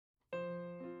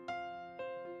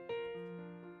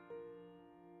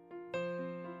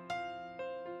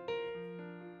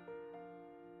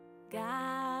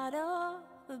God of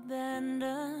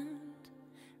abandoned,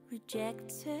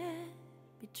 rejected,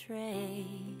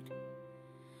 betrayed.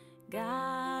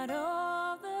 God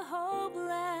of the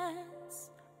hopeless,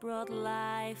 brought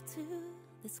life to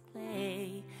this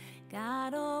clay.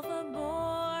 God of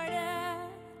aborted,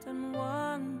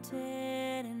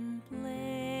 unwanted and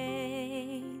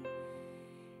plain.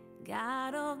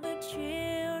 God of the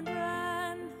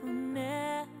children who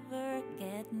never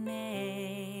get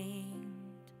named.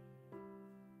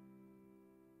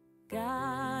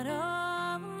 God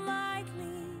of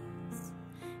unlikelies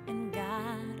and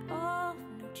God of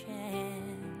no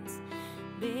chance,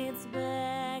 bids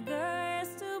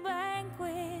beggars to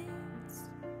banquets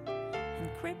and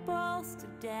cripples to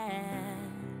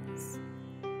dance.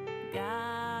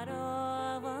 God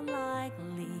of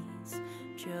unlikelies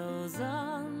chose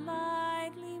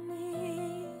unlikely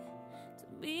me to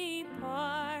be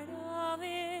part of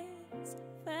his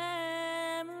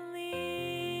family.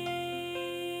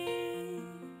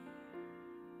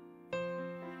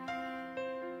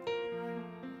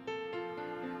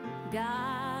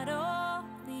 God of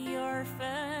the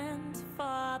orphaned,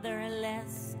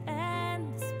 fatherless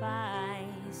and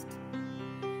despised.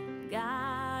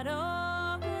 God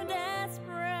of the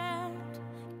desperate,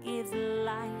 gives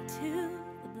light to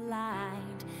the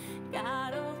blind.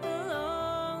 God of the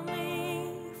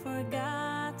lonely,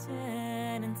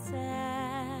 forgotten and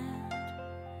sad.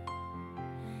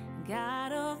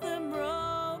 God of the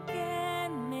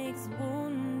broken, makes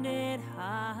wounded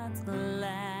hearts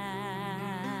glad.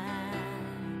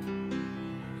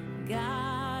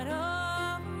 God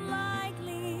of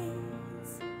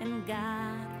unlikelies and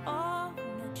God of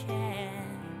no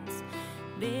chance,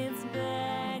 bids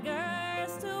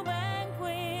beggars to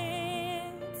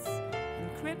banquets and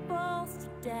cripples to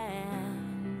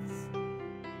dance.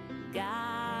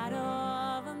 God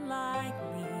of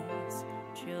unlikelies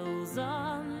chose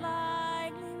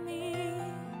unlikely me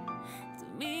to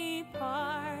be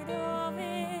part of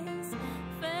his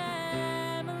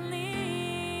family.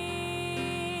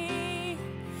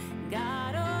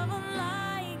 God of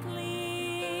unlikelies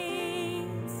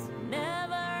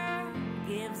never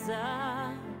gives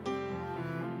up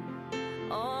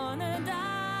on a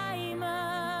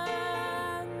diamond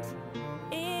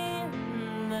in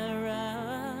the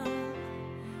rough.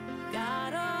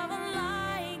 God of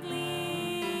unlikelies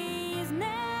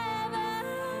never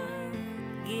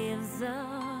gives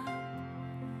up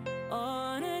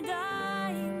on a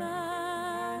diamond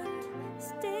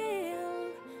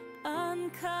still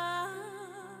uncut.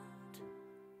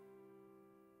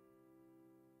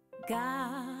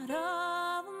 God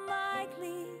of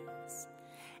unlikelies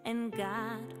and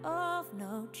God of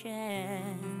no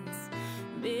chance,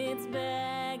 bids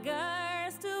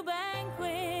beggars to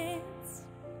banquets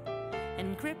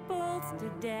and cripples to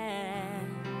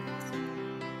dance.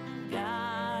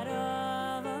 God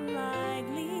of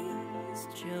unlikelies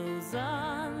chose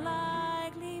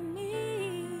unlikely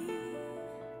me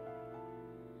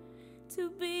to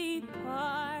be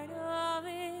part of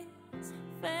his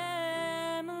family.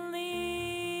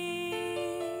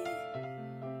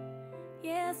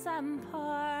 Yes, I'm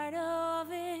part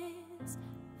of it.